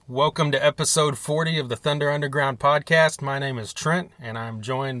Welcome to episode 40 of the Thunder Underground podcast. My name is Trent, and I'm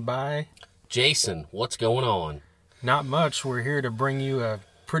joined by... Jason. What's going on? Not much. We're here to bring you a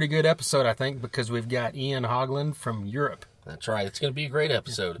pretty good episode, I think, because we've got Ian Haugland from Europe. That's right. It's going to be a great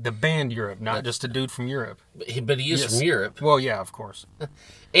episode. The band Europe, not just a dude from Europe. But he is from Europe. Well, yeah, of course.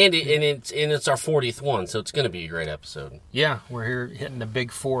 And it's our 40th one, so it's going to be a great episode. Yeah, we're here hitting the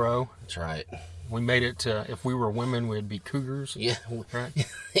big 4-0. That's right. We made it to, if we were women, we'd be cougars. Yeah. Right?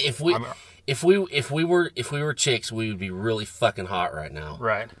 If we were chicks, we would be really fucking hot right now.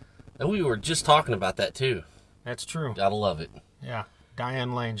 Right. And we were just talking about that too. That's true. Gotta love it. Yeah.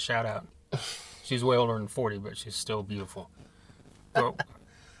 Diane Lane, shout out. She's way older than 40, but she's still beautiful. So,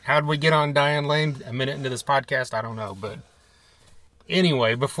 how'd we get on Diane Lane a minute into this podcast? I don't know. But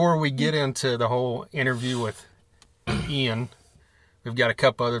anyway, before we get into the whole interview with Ian, we've got a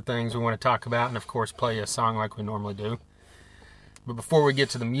couple other things we want to talk about, and of course play a song like we normally do. But before we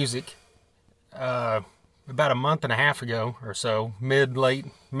get to the music, about a month and a half ago or so, mid to late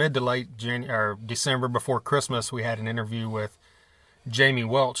December before Christmas, we had an interview with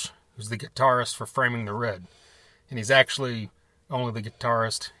Welch, who's the guitarist for Framing the Red. And he's actually only the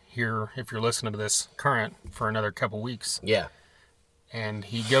guitarist here, if you're listening to this current, for another couple weeks. Yeah. And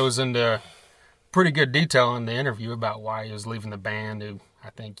he goes into pretty good detail in the interview about why he was leaving the band. I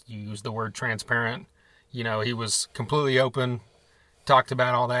think you used the word transparent. You know, he was completely open, talked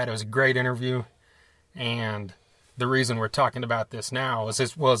about all that. It was a great interview. And the reason we're talking about this now is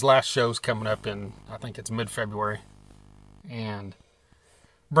his last show's coming up in, I think it's mid-February. And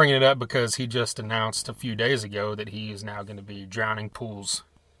bringing it up because he just announced a few days ago that he is now going to be Drowning Pool's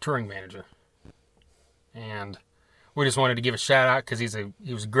touring manager. And we just wanted to give a shout out because he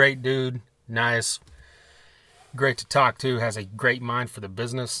was a great dude, nice, great to talk to, has a great mind for the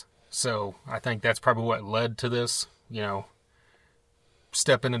business. So I think that's probably what led to this, you know,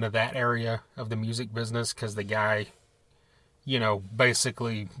 stepping into that area of the music business, because the guy, you know,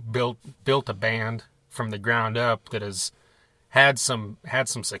 basically built a band from the ground up that has had some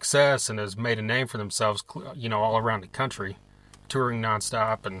success and has made a name for themselves, you know, all around the country, touring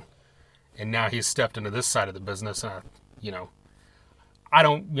nonstop, and now he's stepped into this side of the business. And I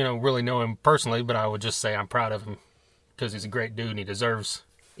don't, really know him personally, but I would just say I'm proud of him because he's a great dude and he deserves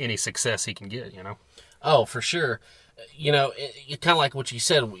any success he can get, you know. Oh, for sure. You know, it kind of like what you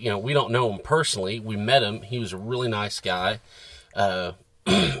said, you know, we don't know him personally. We met him. He was a really nice guy. And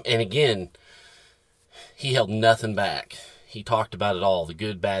again, he held nothing back. He talked about it all, the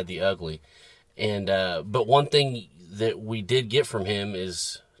good, bad, the ugly. And but one thing that we did get from him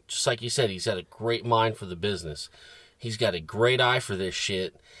is, just like you said, he's got a great mind for the business. He's got a great eye for this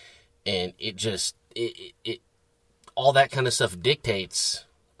shit. And it all that kind of stuff dictates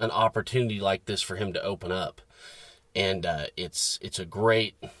an opportunity like this for him to open up. And it's a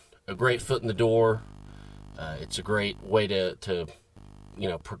great foot in the door. It's a great way to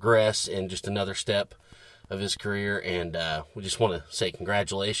progress and just another step of his career. And we just want to say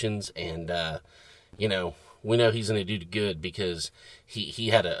congratulations. And we know he's going to do good because he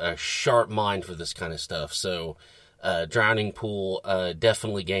had a sharp mind for this kind of stuff. So Drowning Pool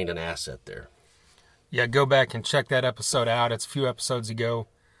definitely gained an asset there. Yeah, go back and check that episode out. It's a few episodes ago.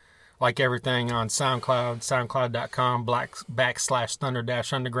 Like everything on SoundCloud,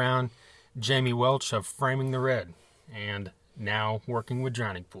 soundcloud.com/thunder-underground. Jamie Welch of Framing the Red, and now working with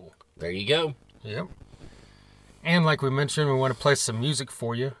Drowning Pool. There you go. Yep. And like we mentioned, we want to play some music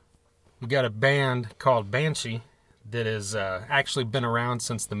for you. We got a band called Banshee that has actually been around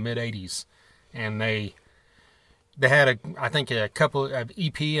since the mid-'80s. And they had, a couple of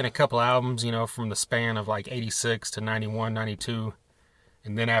EP and a couple albums, from the span of like 86 to 91, 92.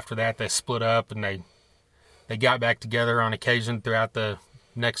 And then after that, they split up and they got back together on occasion throughout the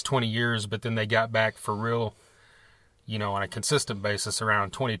next 20 years. But then they got back for real, on a consistent basis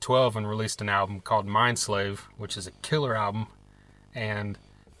around 2012 and released an album called Mind Slave, which is a killer album. And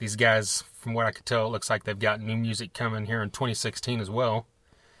these guys, from what I could tell, it looks like they've got new music coming here in 2016 as well.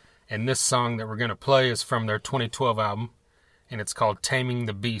 And this song that we're going to play is from their 2012 album, and it's called Taming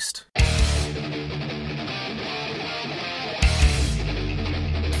the Beast.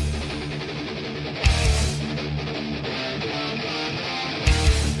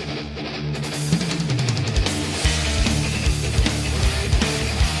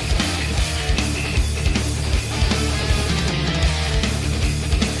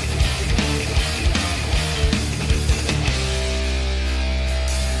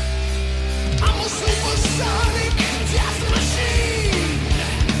 I'm a supersonic death machine.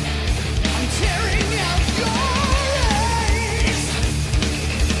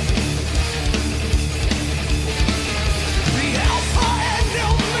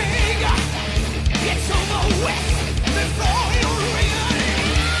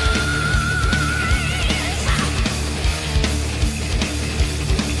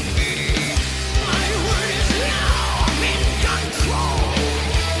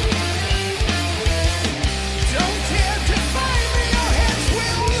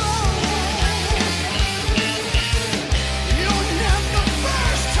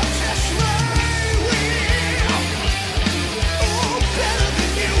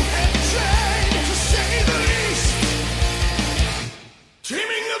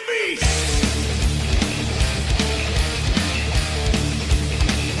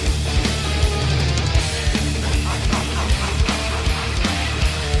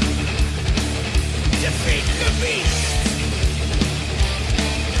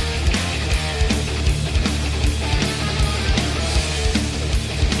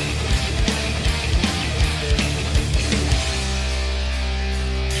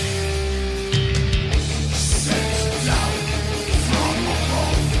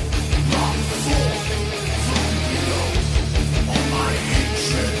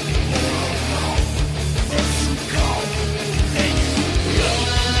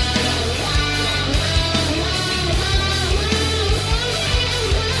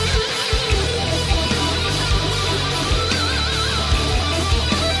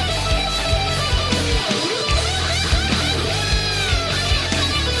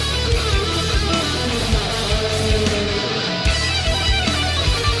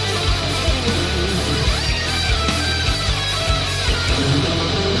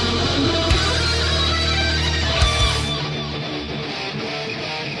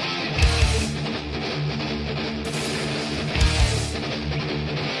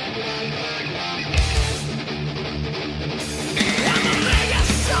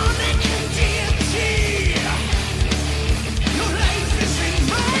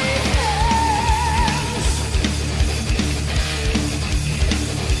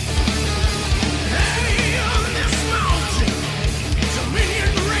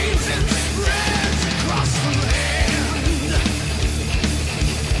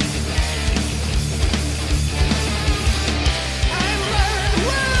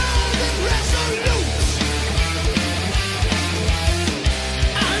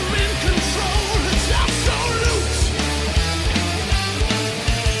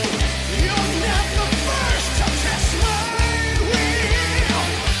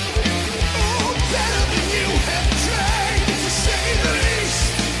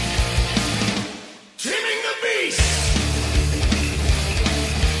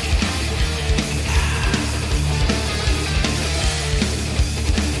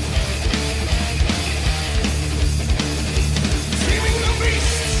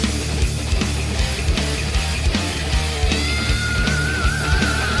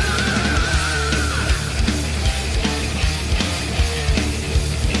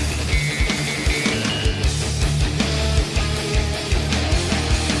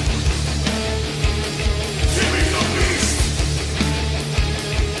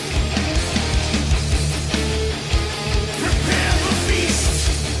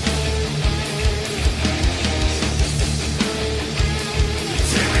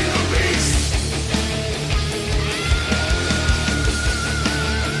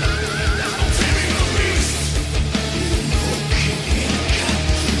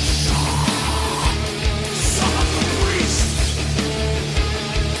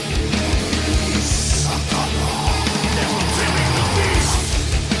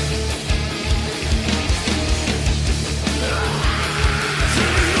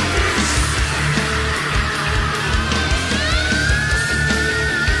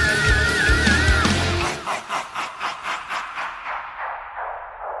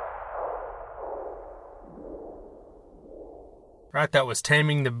 Right, that was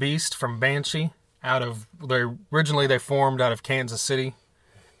Taming the Beast from Banshee. Originally they formed out of Kansas City,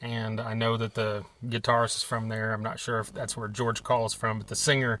 and I know that the guitarist is from there. I'm not sure if that's where George Call is from, but the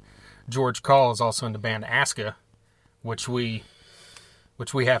singer George Call is also in the band Aska, which we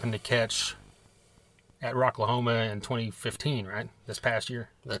happened to catch at Rocklahoma in 2015, right? This past year.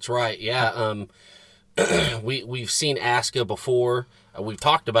 That's right. Yeah. We've seen Aska before. We've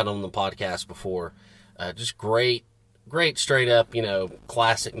talked about it on the podcast before. Just great straight up,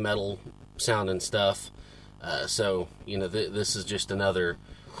 classic metal sounding stuff. So this is just another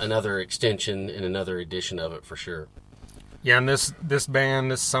extension and another edition of it for sure. Yeah, and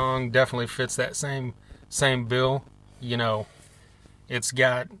this song definitely fits that same bill. It's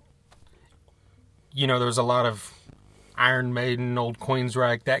got, there's a lot of Iron Maiden, Old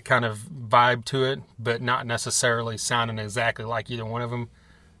Queensryche, that kind of vibe to it, but not necessarily sounding exactly like either one of them.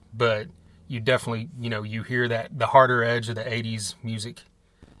 But you definitely, you hear that the harder edge of the 80s music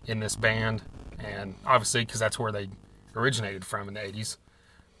in this band, and obviously because that's where they originated from in the 80s.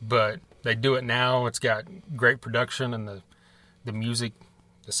 But they do it now. It's got great production, and the music,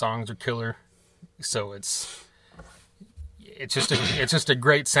 the songs are killer. So it's just a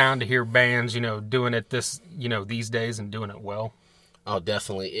great sound to hear bands, doing it these days and doing it well. Oh,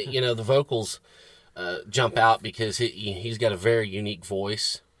 definitely. The vocals jump out because he's got a very unique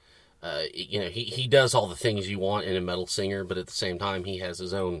voice. He does all the things you want in a metal singer, but at the same time, he has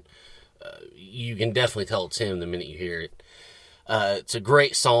his own. You can definitely tell it's him the minute you hear it. It's a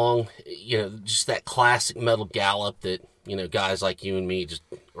great song. Just that classic metal gallop that guys like you and me just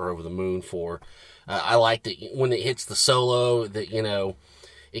are over the moon for. I like that when it hits the solo that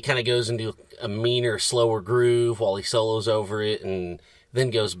it kind of goes into a meaner, slower groove while he solos over it, and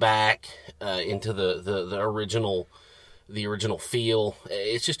then goes back into the original feel.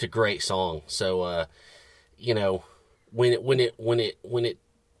 It's just a great song. So when it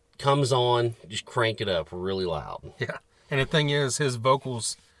comes on, just crank it up really loud. Yeah, and the thing is, his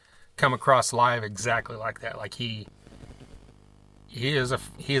vocals come across live exactly like that. Like he is a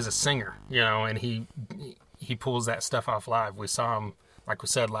singer, and he pulls that stuff off live. We saw him, like we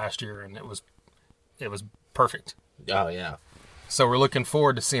said, last year, and it was perfect. Oh yeah. So we're looking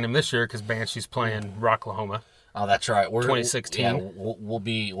forward to seeing him this year because Banshee's playing Rocklahoma. Oh, that's right. 2016. Yeah, we'll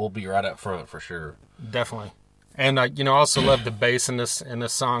be right up front for sure. Definitely. And I also love the bass in this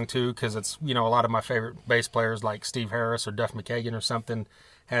song too, because it's a lot of my favorite bass players like Steve Harris or Duff McKagan or something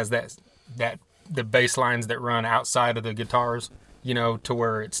has that the bass lines that run outside of the guitars, to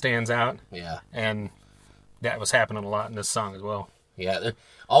where it stands out. Yeah. And that was happening a lot in this song as well. Yeah.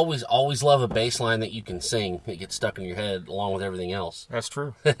 Always love a bass line that you can sing that gets stuck in your head along with everything else. That's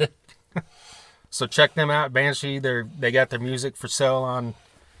true. So check them out, Banshee. They got their music for sale on,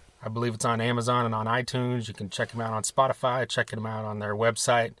 I believe it's on Amazon and on iTunes. You can check them out on Spotify, check them out on their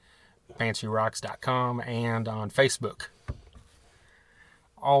website, BansheeRocks.com, and on Facebook.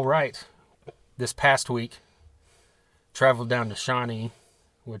 All right. This past week, traveled down to Shawnee,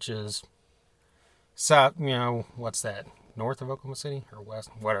 which is south, what's that, north of Oklahoma City or west?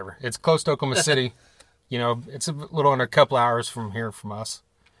 Whatever. It's close to Oklahoma City. It's a little under a couple hours from here from us.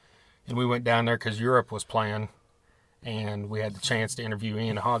 And we went down there because Europe was playing, and we had the chance to interview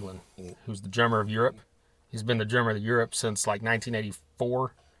Ian Haugland, who's the drummer of Europe. He's been the drummer of Europe since like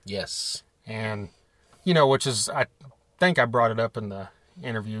 1984. Yes. And, which is, I think I brought it up in the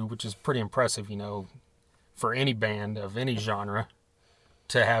interview, which is pretty impressive, for any band of any genre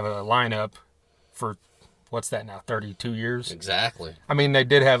to have a lineup for, what's that now, 32 years? Exactly. I mean, they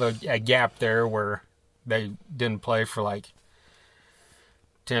did have a gap there where they didn't play for like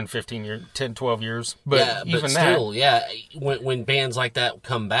 10, 15 years, 10, 12 years. But yeah, even but still, when bands like that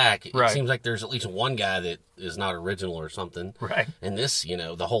come back, it right. seems like there's at least one guy that is not original or something. Right. And this,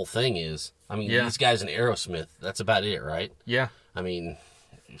 the whole thing is, these guys in Aerosmith, that's about it, right? Yeah. I mean...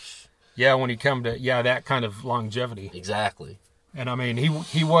 Yeah, when you come to, that kind of longevity. Exactly. And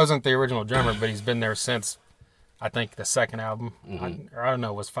he wasn't the original drummer, but he's been there since, I think, the second album. Mm-hmm. I don't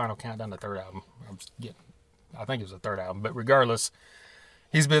know, was Final Countdown the third album? I think it was the third album. But regardless,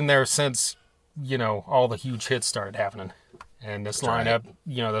 he's been there since, all the huge hits started happening. And this lineup,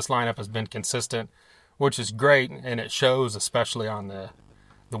 this lineup has been consistent, which is great. And it shows, especially on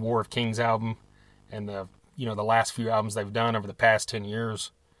the War of Kings album and the last few albums they've done over the past 10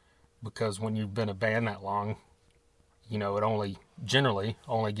 years. Because when you've been a band that long, it generally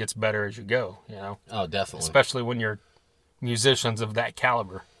only gets better as you go, Oh, definitely. Especially when you're musicians of that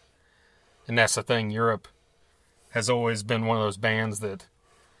caliber. And that's the thing, Europe has always been one of those bands that,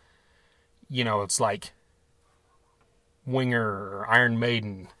 it's like Winger or Iron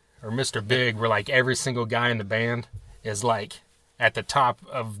Maiden or Mr. Big, where like every single guy in the band is like at the top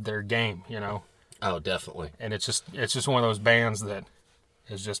of their game, Oh, definitely. And it's just one of those bands that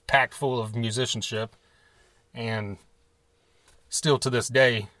is just packed full of musicianship, and still to this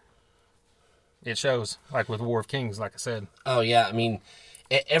day, it shows, like with War of Kings, like I said. Oh, yeah. I mean,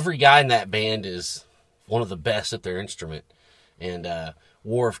 every guy in that band is one of the best at their instrument. And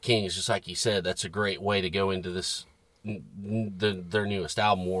War of Kings, just like you said, that's a great way to go into this. Their newest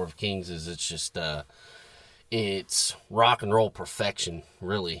album, War of Kings, it's just it's rock and roll perfection,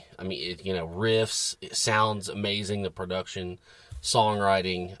 really. I mean, riffs, it sounds amazing, the production,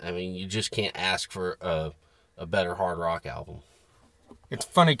 songwriting. I mean, you just can't ask for a better hard rock album. It's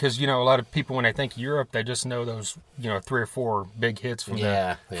funny because, a lot of people, when they think Europe, they just know those, 3 or 4 big hits from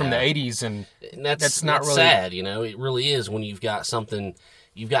the 80s, and that's not really sad, It really is when you've got something,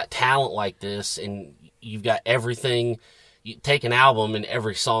 you've got talent like this, and you've got everything. You take an album, and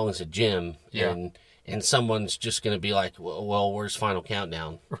every song is a gem, and someone's just going to be like, well, where's Final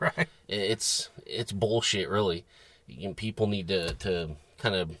Countdown? Right. It's bullshit, really. People need to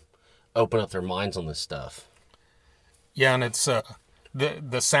kind of open up their minds on this stuff. Yeah, and it's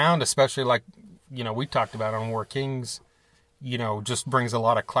the sound, especially like, we talked about on War Kings, just brings a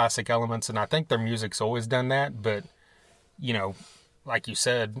lot of classic elements, and I think their music's always done that, but, like you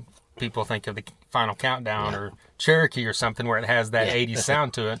said, people think of the Final Countdown or Cherokee or something where it has that 80s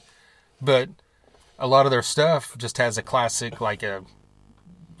sound to it, but a lot of their stuff just has a classic, like a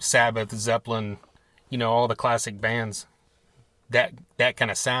Sabbath, Zeppelin, all the classic bands, that kind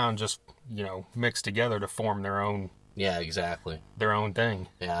of sound just, mixed together to form their own. Yeah, exactly. Their own thing.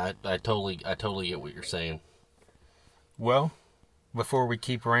 Yeah, I totally get what you're saying. Well, before we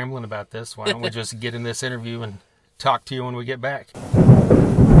keep rambling about this, why don't we just get in this interview and talk to you when we get back?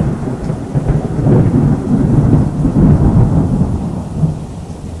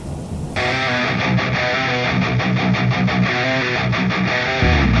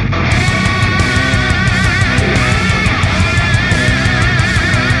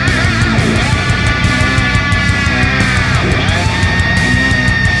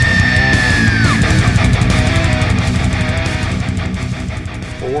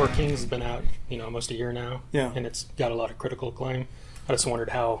 War Kings has been out, almost a year now. Yeah. And it's got a lot of critical acclaim. I just wondered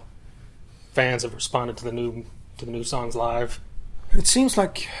how fans have responded to the new songs live. It seems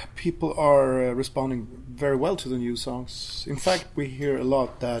like people are responding very well to the new songs. In fact, we hear a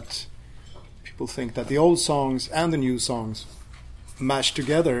lot that people think that the old songs and the new songs mash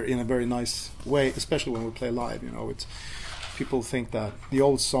together in a very nice way, especially when we play live. It's people think that the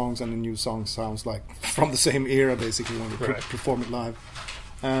old songs and the new songs sounds like from the same era, basically, when we perform it live.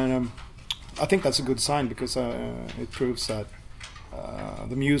 And I think that's a good sign, because it proves that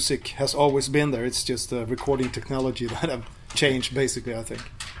the music has always been there. It's just the recording technology that have changed, basically, I think.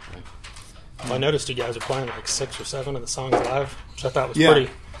 Well, I noticed you guys are playing like 6 or 7 of the songs live, which I thought was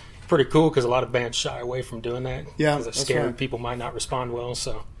pretty cool, because a lot of bands shy away from doing that. Yeah, because they're scared people might not respond well.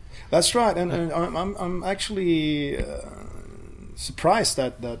 So that's right, and I'm actually surprised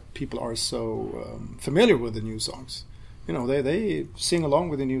that people are so familiar with the new songs. They sing along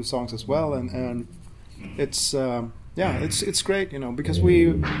with the new songs as well, and it's it's great, because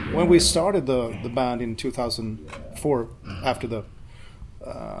when we started the band in 2004, after the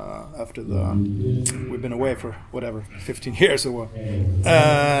we've been away for 15 years or what,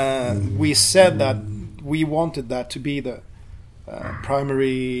 we said that we wanted that to be the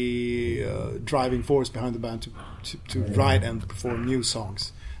primary driving force behind the band to write and perform new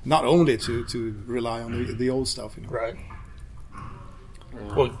songs, not only to rely on the old stuff. Right.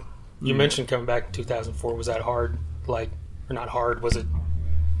 Well, you mentioned coming back in 2004. Was that hard? Or not hard? Was it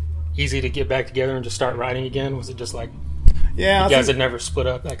easy to get back together and just start writing again? Was it just like you guys had never split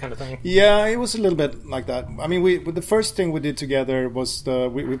up, that kind of thing? Yeah, it was a little bit like that. I mean, the first thing we did together was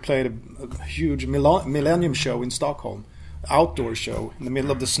we played a huge Millennium show in Stockholm, outdoor show in the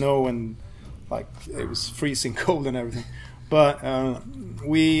middle of the snow, and it was freezing cold and everything. But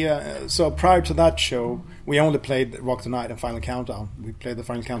so prior to that show, we only played Rock the Night and Final Countdown. We played the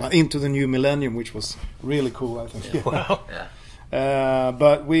Final Countdown into the new Millennium, which was really cool, I think. Yeah. Wow. Yeah.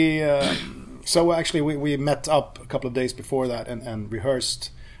 But so actually we met up a couple of days before that and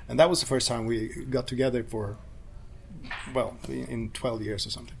rehearsed, and that was the first time we got together for, in 12 years or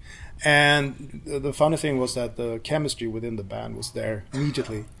something. And the funny thing was that the chemistry within the band was there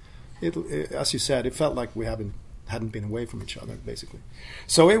immediately. It as you said, it felt like we hadn't been away from each other, basically.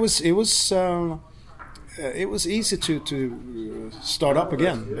 So it was easy to start up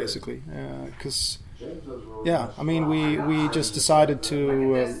again, basically, because I mean we just decided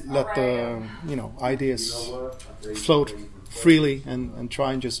to let the ideas float freely and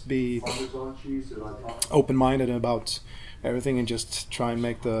try and just be open-minded about everything, and just try and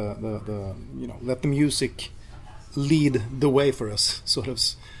make the let the music lead the way for us, sort of,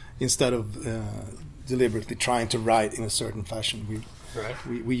 instead of deliberately trying to write in a certain fashion.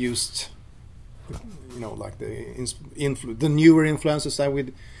 We used like the newer influences that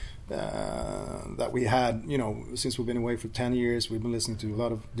we had, since we've been away for 10 years. We've been listening to a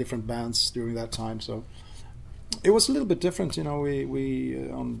lot of different bands during that time, so it was a little bit different. We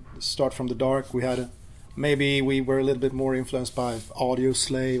on Start from the Dark, maybe we were a little bit more influenced by Audio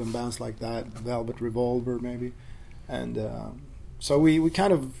Slave and bands like that, Velvet Revolver maybe, and so we're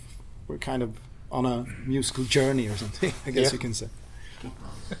kind of on a musical journey or something, I guess you can say.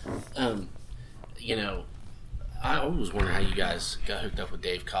 I always wonder how you guys got hooked up with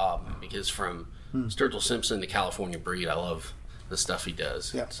Dave Cobb, because from Sturgill Simpson to California Breed, I love the stuff he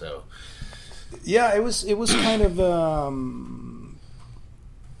does. Yeah. So yeah, it was kind of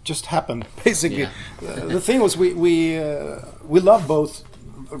just happened basically. Yeah. The thing was we love both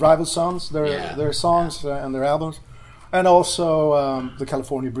Rival Sons, their songs and their albums, and also the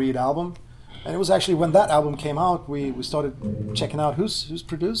California Breed album. And it was actually when that album came out, we started checking out who's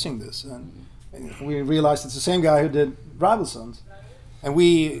producing this, and we realized it's the same guy who did Rival Sons. And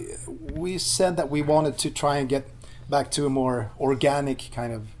we said that we wanted to try and get back to a more organic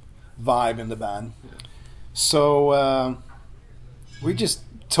kind of vibe in the band. So we just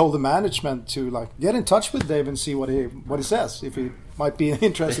told the management to get in touch with Dave and see what he says, if he might be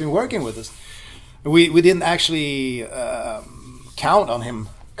interested in working with us. We didn't actually count on him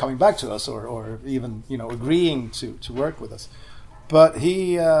coming back to us or even agreeing to work with us, but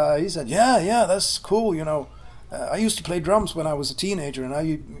he said yeah, that's cool. I used to play drums when I was a teenager, and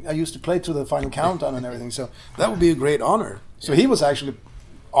I used to play to the Final Countdown and everything, so that would be a great honor. So he was actually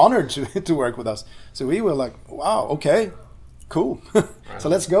honored to work with us. So we were like, wow, okay, cool. So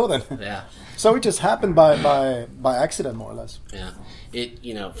let's go then. Yeah. So it just happened by accident, more or less. Yeah. It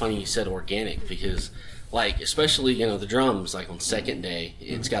funny you said organic, because especially the drums, on second day,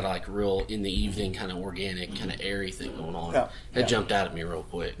 it's got a real in the evening kind of organic, kind of airy thing going on. Yeah. That jumped out at me real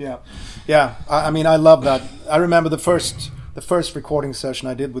quick. Yeah. I mean, I love that. I remember the first recording session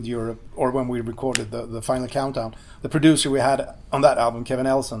I did with Europe, or when we recorded the Final Countdown. The producer we had on that album, Kevin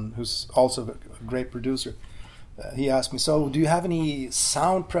Elson, who's also a great producer, he asked me, "So, do you have any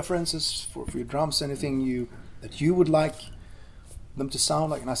sound preferences for your drums? Anything that you would like them to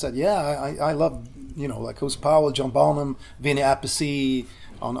sound like?" And I said, "Yeah, I love Cozy Powell, John Bonham, Vinny Appice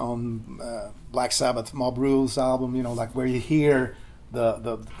on Black Sabbath Mob Rules album. Where you hear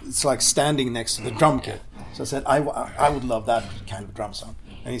the it's like standing next to the drum kit." So I said, I would love that kind of drum sound.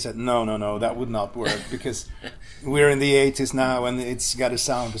 And he said, no, that would not work, because we're in the 80s now and it's got to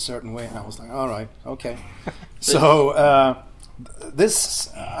sound a certain way. And I was like, all right, okay. So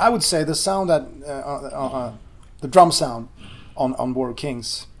this, I would say, the sound that the drum sound on War of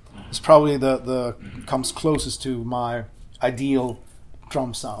Kings is probably the comes closest to my ideal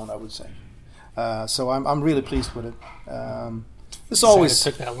drum sound, I would say. So I'm really pleased with it. It's always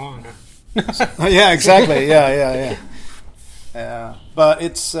it took that long. Huh? Yeah, exactly. Yeah. But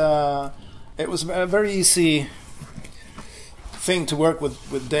it was a very easy thing to work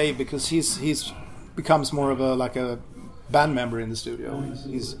with Dave, because he's becomes more of a band member in the studio.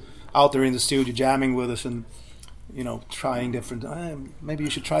 He's out there in the studio jamming with us and trying different. Maybe you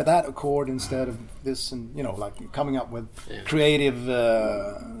should try that chord instead of this, and coming up with creative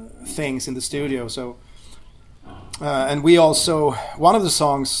things in the studio. So. And we also, one of the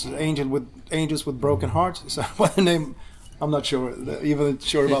songs, Angels with Broken Hearts, is what the name, I'm not even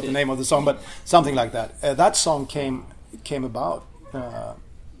sure about the name of the song, but something like that. That song came about,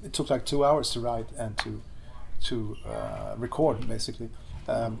 it took 2 hours to write and to record, basically.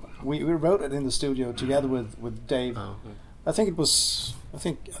 We wrote it in the studio together with Dave. Oh, okay. I think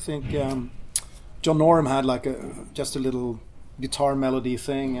John Norum had just a little guitar melody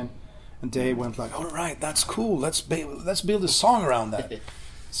thing, and Dave went all right, that's cool. Let's build a song around that.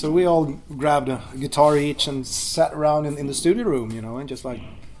 So we all grabbed a guitar each and sat around in the studio room, and just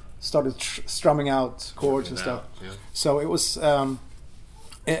started strumming out chords and stuff. Yeah. So it was,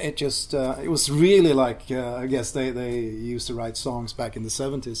 it was really I guess they used to write songs back in the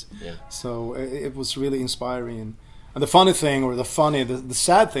 70s. Yeah. So it was really inspiring. And the funny thing, or the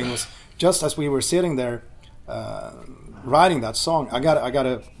sad thing was, just as we were sitting there writing that song, I got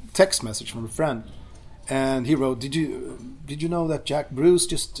a text message from a friend, and he wrote, did you know that Jack Bruce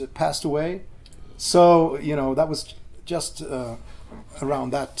just passed away? So that was just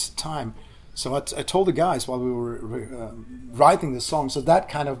around that time. So I told the guys while we were writing the song, so that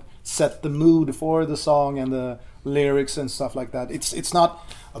kind of set the mood for the song and the lyrics and stuff like that. It's not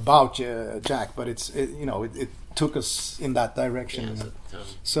about Jack, but it took us in that direction.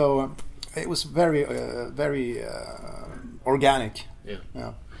 So it was very organic.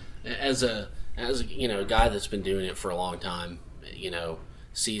 Yeah. As a guy that's been doing it for a long time,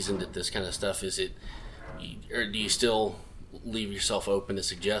 seasoned at this kind of stuff, or do you still leave yourself open to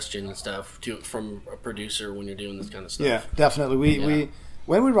suggestion and stuff from a producer when you're doing this kind of stuff? Yeah, definitely. We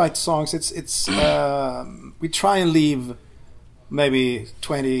when we write songs, it's we try and leave maybe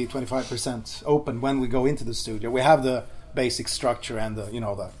 20-25% open when we go into the studio. We have the basic structure and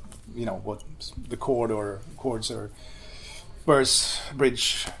what the chords or verse,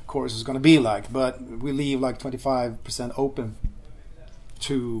 bridge, chorus is going to be like, but we leave like 25% open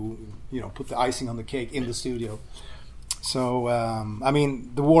to put the icing on the cake in the studio. So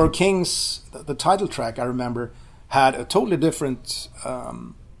the War Kings, the title track, I remember, had a totally different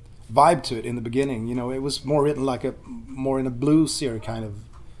vibe to it in the beginning. It was more written like more in a bluesier kind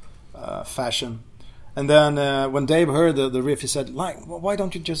of fashion. And then when Dave heard the riff, he said, why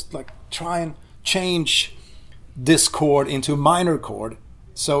don't you just try and change this chord into a minor chord?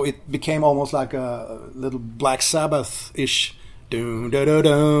 So it became almost like a little Black Sabbath-ish, like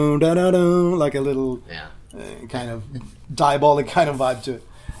a little kind of diabolic kind of vibe to it.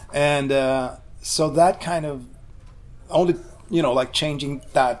 And so that kind of only, changing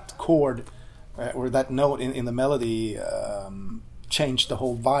that chord or that note in the melody changed the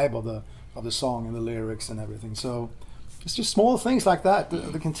whole vibe of the song and the lyrics and everything. So it's just small things like that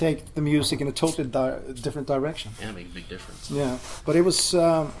can take the music in a totally different direction. Yeah, make a big difference. Yeah, but it was,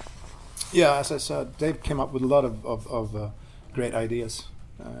 as I said, Dave came up with a lot of great ideas,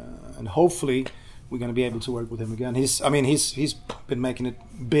 and hopefully we're going to be able to work with him again. He's been making it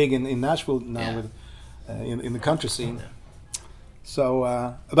big in Nashville now with in the country scene. Yeah.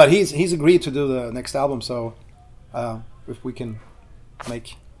 So, but he's agreed to do the next album. So, if we can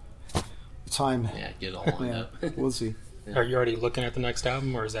make time, get it all lined up. We'll see. Yeah. Are you already looking at the next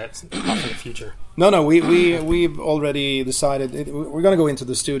album, or is that off in the future? No, we've already decided we're going to go into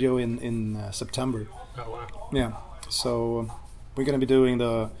the studio in September. Oh wow! Yeah, so we're going to be doing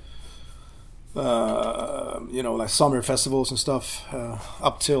the summer festivals and stuff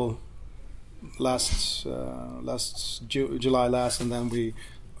up till July last, and then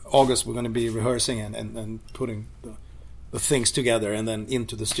August we're going to be rehearsing and putting the things together, and then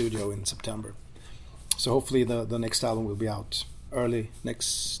into the studio in September. So hopefully the next album will be out early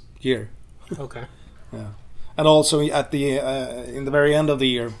next year. Okay. Yeah, and also at the in the very end of the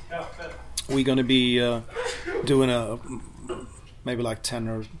year, we're going to be doing maybe like 10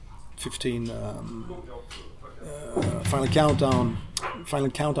 or 15 final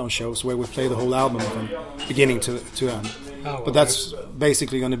countdown shows where we play the whole album from beginning to end. Oh, okay. But that's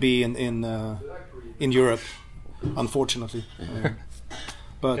basically going to be in Europe, unfortunately.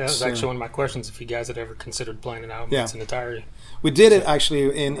 But that was actually one of my questions, if you guys had ever considered playing an album in its entirety. We did it actually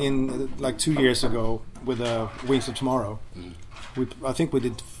in like 2 years ago with Wings of Tomorrow. I think we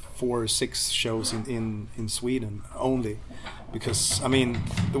did 4 or 6 shows in Sweden only, because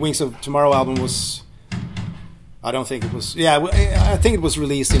the Wings of Tomorrow album was, I don't think it was, I think it was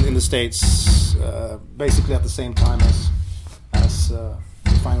released in the States basically at the same time as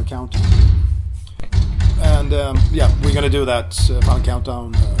Final Countdown. And we're going to do that Final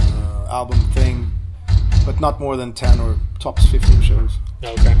Countdown album thing, but not more than 10 or tops 15 shows.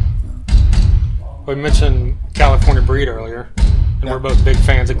 Okay. We mentioned California Breed earlier, and we're both big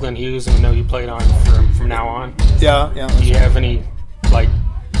fans of Glenn Hughes, and we know you played on from now on. Yeah. Do you have any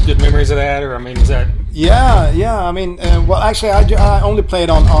good memories of that, or is that? Yeah. Well, actually, I only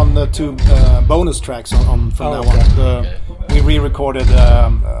played on the 2 bonus tracks from now on. We re-recorded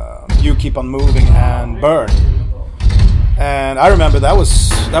You Keep On Moving and Burn, and I remember that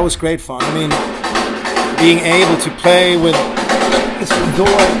was great fun. Being able to play with this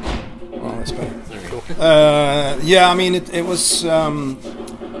door. Oh, that's better.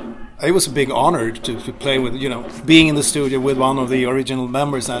 It was a big honor to play with, being in the studio with one of the original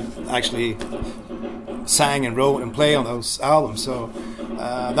members that actually sang and wrote and played on those albums. So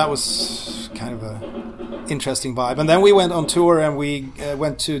that was kind of a interesting vibe. And then we went on tour, and we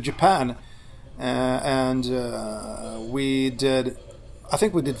went to Japan, and we did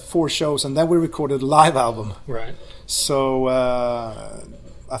 4 shows, and then we recorded a live album. Right. So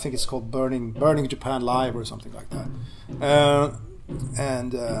I think it's called Burning Japan Live or something like that.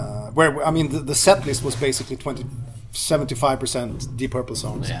 The set list was basically 75% Deep Purple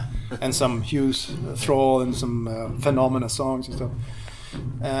songs, and some Hughes, Thrall, and some Phenomena songs and stuff,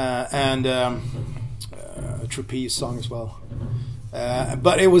 and a Trapeze song as well.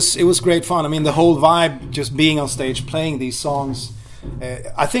 But it was great fun. I mean, the whole vibe, just being on stage playing these songs.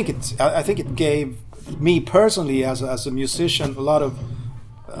 I think it gave me personally as a musician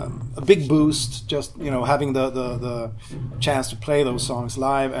a big boost. Just having the chance to play those songs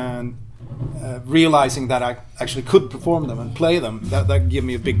live and realizing that I actually could perform them and play them. That gave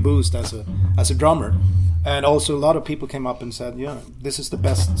me a big boost as a drummer. And also a lot of people came up and said, this is the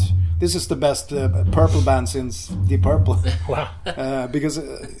best Purple band since Deep Purple. Wow. Because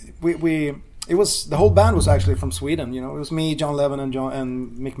the whole band was actually from Sweden. It was me, John Levin, and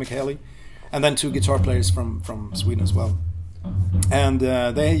Mick McHaley, and then 2 guitar players from Sweden as well. And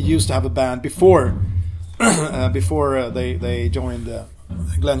they used to have a band before they joined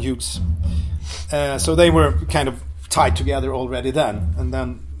Glenn Hughes. So they were kind of tied together already then. And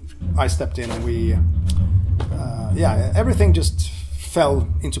then I stepped in, and we everything just fell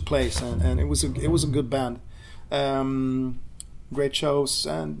into place, and it was a good band. Great shows,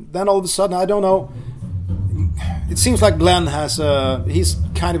 and then all of a sudden, I don't know, it seems like Glenn he's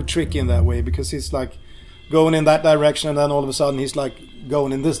kind of tricky in that way, because he's like going in that direction, and then all of a sudden he's like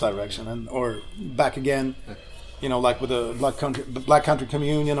going in this direction, or back again, like with the Black Country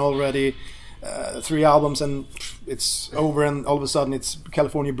Communion already, 3 albums, and it's over, and all of a sudden it's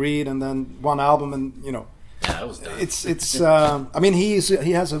California Breed, and then 1 album, and Yeah, that was done. It's I mean, he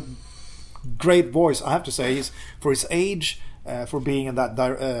has a great voice, I have to say. He's, for his age, for being in that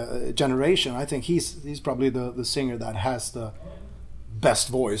generation, I think he's probably the singer that has the best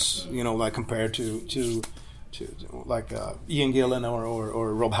voice, like compared to like Ian Gillan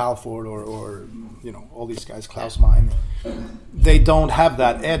or Rob Halford or all these guys, Klaus Meine. They don't have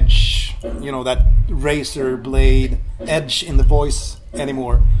that edge, that razor blade edge in the voice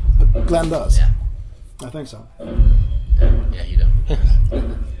anymore, but Glenn does. Yeah. I think so. Yeah, he does.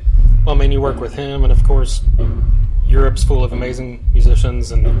 Well, I mean, you work with him, and of course, Europe's full of amazing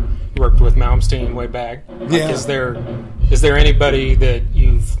musicians, and you worked with Malmsteen way back. Yeah. Is there anybody that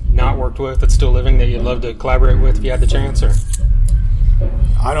you've not worked with that's still living that you'd love to collaborate with if you had the chance? Or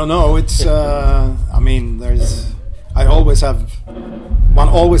I don't know. It's I mean, one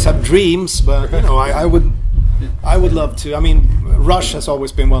always have dreams, but I would love to. I mean, Rush has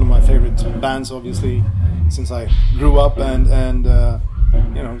always been one of my favorite bands, obviously, since I grew up, and to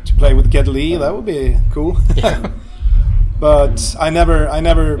play with Geddy Lee, that would be cool. Yeah. But I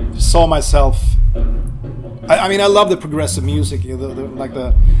never saw myself. I mean, I love the progressive music,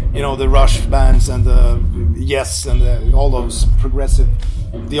 the Rush bands and the Yes and all those progressive,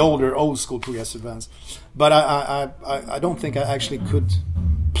 the older old school progressive bands. But I don't think I actually could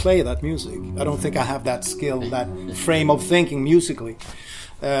play that music. I don't think I have that skill, that frame of thinking musically.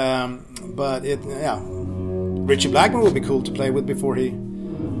 But Ritchie Blackmore would be cool to play with before he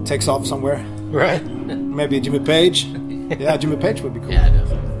takes off somewhere. right? Maybe Jimmy Page. Yeah, Jimmy Page would be cool. Yeah,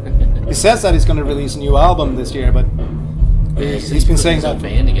 definitely. He says that he's going to release a new album this year, but he's been saying that.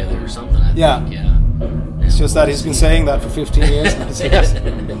 Band together or something. I think, yeah. It's just that he's been saying that for 15 years now.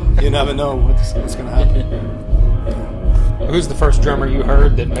 You never know what's going to happen. Who's the first drummer you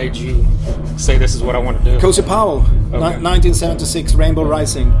heard that made you say this is what I want to do? Cozy Powell, 1976, Rainbow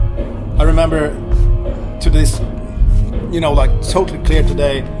Rising. I remember to this, totally clear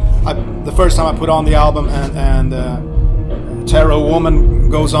today. The first time I put on the album, and Tarot Woman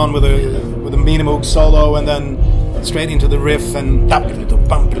goes on with a Meanie Moog solo, and then straight into the riff, and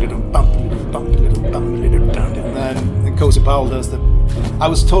Cozy Powell does that. I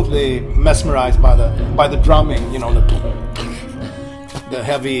was totally mesmerized by the drumming, the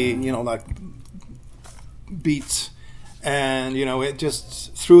heavy, beats, and it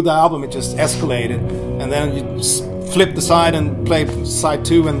just, through the album it just escalated, and then you just flip the side and play side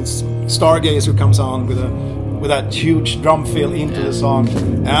 2, and Stargazer comes on with that huge drum fill into the song,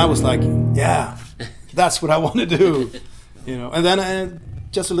 and I was like, yeah, that's what I want to do, And then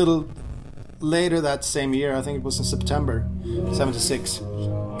just a little later that same year, I think it was in September 76,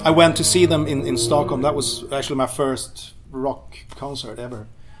 I went to see them in Stockholm. That was actually my first rock concert ever,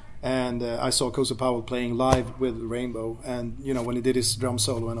 and I saw Cozy Powell playing live with Rainbow, and when he did his drum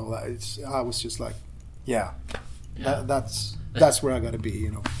solo and all that, I was just like, that's where I gotta be.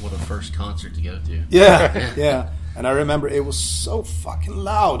 What a first concert to go to. Yeah. And I remember it was so fucking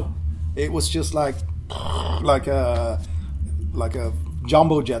loud. It was just like a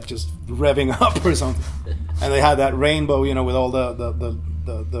jumbo jet just revving up or something. And they had that Rainbow, with all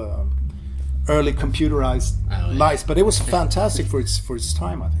the early computerized lights, but it was fantastic for its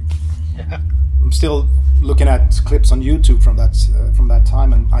time, I think. Yeah. I'm still looking at clips on YouTube from that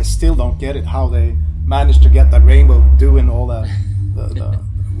time, and I still don't get it, how they managed to get that Rainbow doing all the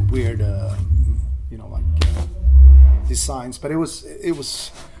weird, designs, but it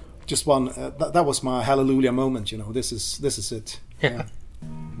was just one. That was my hallelujah moment. This is it. Yeah.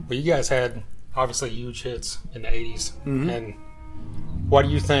 But you guys had obviously huge hits in the '80s, and what do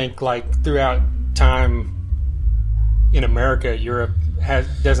you think? Like throughout time in America, Europe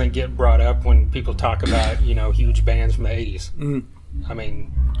doesn't get brought up when people talk about huge bands from the '80s. I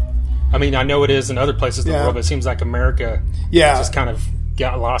mean, I know it is in other places in the world, but it seems like America just kind of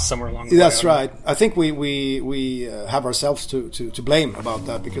got lost somewhere along the way. That's right. I think we have ourselves to blame about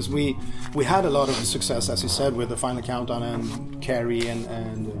that, because we had a lot of success, as you said, with the Final Countdown and Carrie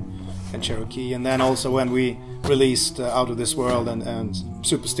and Cherokee, and then also when we released Out of This World and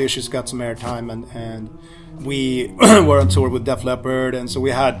Superstitious got some airtime, and we were on tour with Def Leppard, and so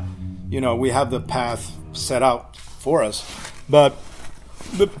we had the path set out for us. But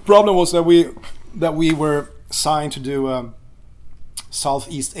the problem was that we were signed to do a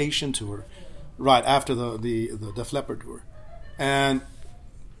Southeast Asian tour right after the Def Leppard tour, and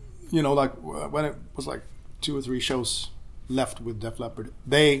like when it was like 2 or 3 shows left with Def Leppard,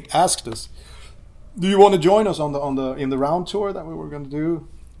 they asked us, "Do you want to join us in the round tour that they were going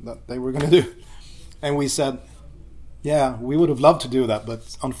to do?" And we said, "Yeah, we would have loved to do that,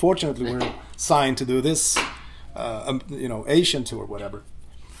 but unfortunately we're signed to do this, Asian tour, whatever."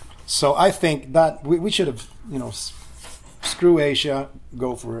 So I think that we should have, screw Asia,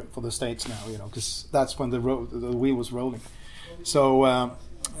 go for the States now, because that's when the wheel was rolling. So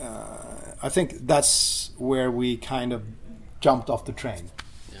I think that's where we kind of jumped off the train.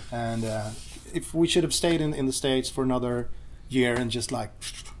 Yeah. And if we should have stayed in the States for another year and just like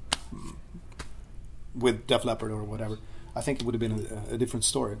with Def Leppard or whatever, I think it would have been a different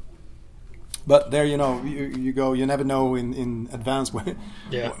story. But there, you go. You never know in advance where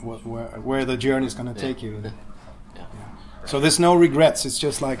the journey is going to take you. Yeah. So there's no regrets. It's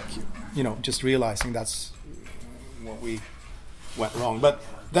just like, just realizing that's what we went wrong. But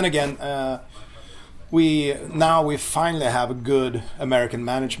then again, we finally have a good American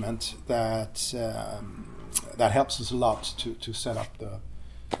management that helps us a lot to set up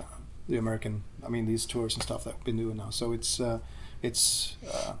the American. These tours and stuff that we've been doing now. So it's a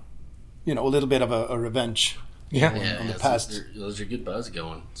little bit of a revenge on the past. There's a good buzz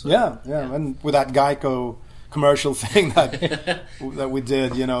going. So. Yeah. And with that Geico commercial thing that we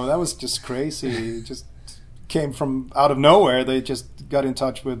did, that was just crazy. It just came from out of nowhere. They just got in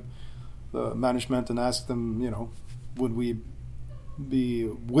touch with the management and asked them, would we be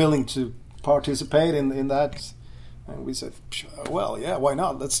willing to participate in that? And we said, well, yeah, why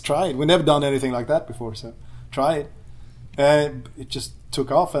not? Let's try it. We've never done anything like that before, so try it. And it just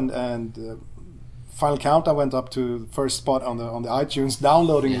took off, and Final Countdown went up to the first spot on the iTunes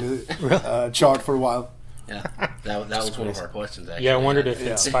downloading the chart for a while. Yeah, that was one of our questions, actually. Yeah, I wondered if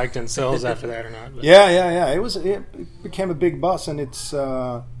it spiked in sales after that or not. But. Yeah. It became a big buzz, and it's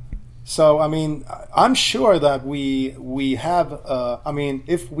so. I'm sure that we have.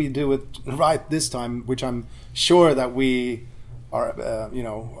 If we do it right this time, which I'm sure that we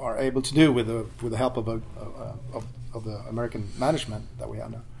are able to do with the help of the American management that we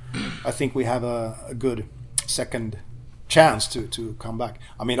have now, I think we have a good second chance to come back.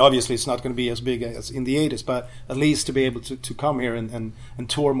 Obviously it's not going to be as big as in the 80s, but at least to be able to come here and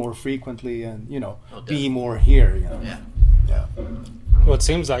tour more frequently and be more here. Yeah. Well, it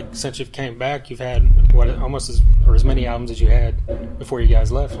seems like since you've came back, you've had almost as many albums as you had before you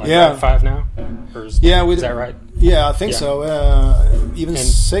guys left. Like 5 now. Is that right? Yeah, I think so. Even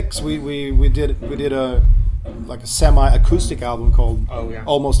 6. We did a semi-acoustic album called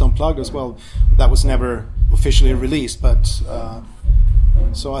Almost Unplugged as well. That was never officially released, but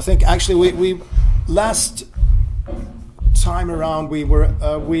so I think actually we last time around we were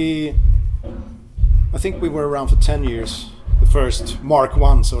I think we were around for 10 years, the first Mark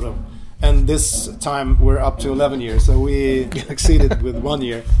 1 sort of, and this time we're up to 11 years, so we exceeded with 1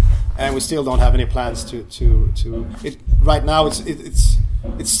 year, and we still don't have any plans to it right now.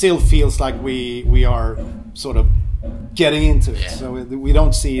 It still feels like we are sort of getting into it, so we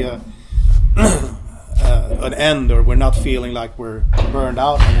don't see an end, or we're not feeling like we're burned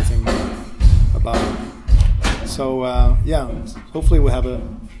out or anything about it. So hopefully we have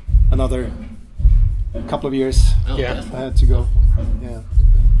another couple of years to go. Yeah.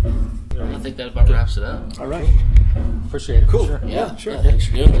 I think that about wraps it up. All right. Appreciate it. Cool. Sure. Yeah, sure. Thanks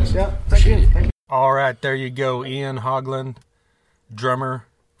for doing this. Yeah, thank you. All right, there you go, Ian Haugland, drummer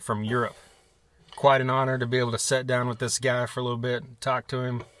from Europe. Quite an honor to be able to sit down with this guy for a little bit and talk to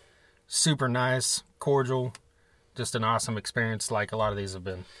him. Super nice, cordial, just an awesome experience like a lot of these have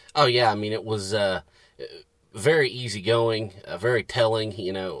been. Oh, yeah. It was very easygoing, very telling.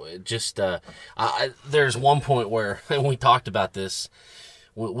 You know, just there's one point where and we talked about this.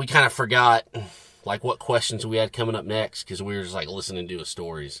 We kind of forgot like what questions we had coming up next because we were just like listening to his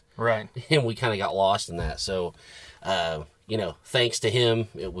stories, Right. and we kind of got lost in that. So, you know, thanks to him,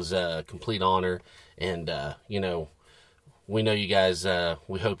 it was a complete honor, and you know, we know you guys.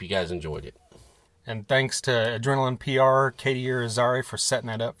 We hope you guys enjoyed it. And thanks to Adrenaline PR, Katie Irizarry for setting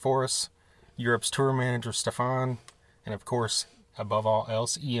that up for us, Europe's tour manager, Stefan, and of course, above all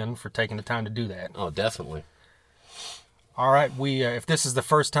else, Ian, for taking the time to do that. Oh, definitely. All right, if this is the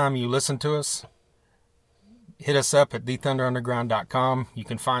first time you listen to us, hit us up at thethunderunderground.com. You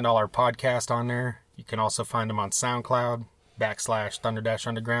can find all our podcasts on there. You can also find them on SoundCloud,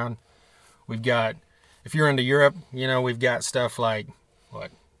 /Thunder-Underground. We've got, if you're into Europe, you know, we've got stuff like,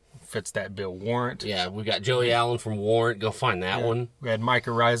 what fits that bill, Warrant. Yeah, we got Joey Allen from Warrant. Go find that one. We had Mike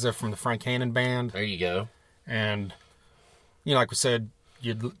Ariza from the Frank Hannon Band. There you go. And, you know, like we said,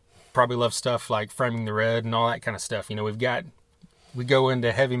 you'd probably love stuff like Framing the Red and all that kind of stuff. You know, we go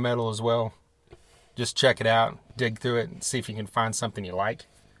into heavy metal as well. Just check it out, dig through it, and see if you can find something you like.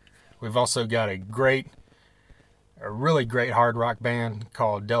 We've also got a really great hard rock band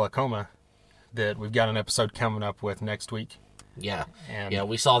called Delacoma that we've got an episode coming up with next week. Yeah. And yeah,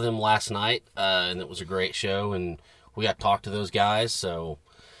 we saw them last night, and it was a great show, and we got to talk to those guys, so,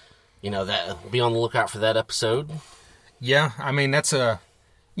 you know, be on the lookout for that episode. Yeah, I mean, that's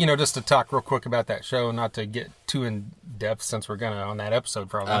just to talk real quick about that show, not to get too in depth since we're going to on that episode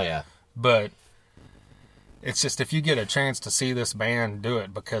probably. Oh, yeah. But it's just, if you get a chance to see this band, do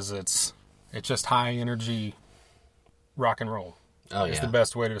it, because it's just high energy rock and roll. Oh, yeah. It's the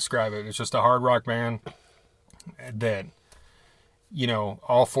best way to describe it. It's just a hard rock band that, you know,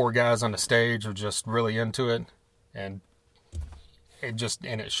 all four guys on the stage are just really into it, and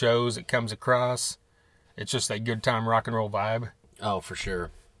it shows, it comes across. It's just a good time rock and roll vibe. Oh, for sure.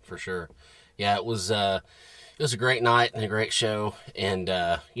 Yeah, it was a great night and a great show, and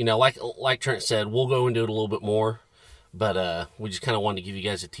you know, like Trent said, we'll go into it a little bit more, but we just kind of wanted to give you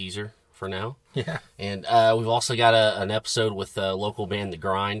guys a teaser for now. Yeah. And we've also got an episode with a local band, The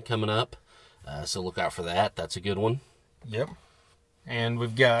Grind, coming up, so look out for that. That's a good one. Yep. And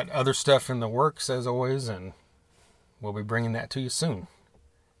we've got other stuff in the works, as always, and we'll be bringing that to you soon.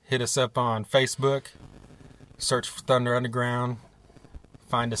 Hit us up on Facebook, search for Thunder Underground.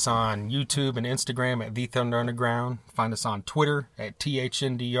 Find us on YouTube and Instagram at The Thunder Underground. Find us on Twitter at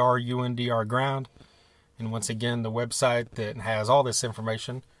THNDRUNDR Ground. And once again, the website that has all this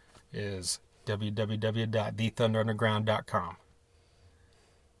information is www.thethunderunderground.com.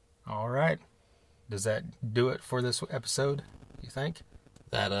 All right. Does that do it for this episode, you think?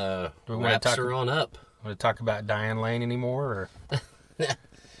 That wraps her on up. Want to talk about Diane Lane anymore? Or?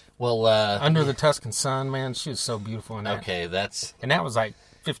 Well, Under the Tuscan Sun, man, she was so beautiful in that. Okay, and that was like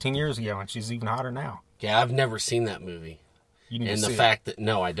 15 years ago, and she's even hotter now. Yeah, I've never seen that movie. You need and to the see fact that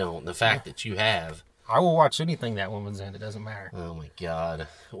no, I don't. The fact that you have. I will watch anything that woman's in. It doesn't matter. Oh my God.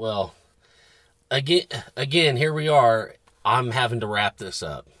 Well, again, here we are. I'm having to wrap this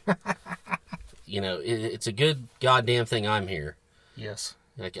up. You know, it's a good goddamn thing I'm here. Yes.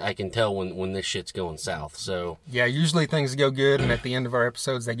 I can tell when this shit's going south. So yeah, usually things go good, and at the end of our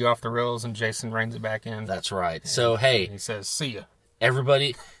episodes, they go off the rails, and Jason reins it back in. That's right. So hey, he says, "See ya,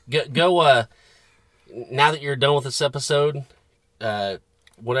 everybody. Go. Now that you're done with this episode,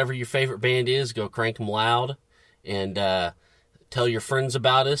 whatever your favorite band is, go crank them loud, and tell your friends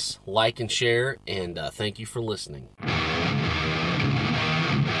about us. Like and share, and thank you for listening."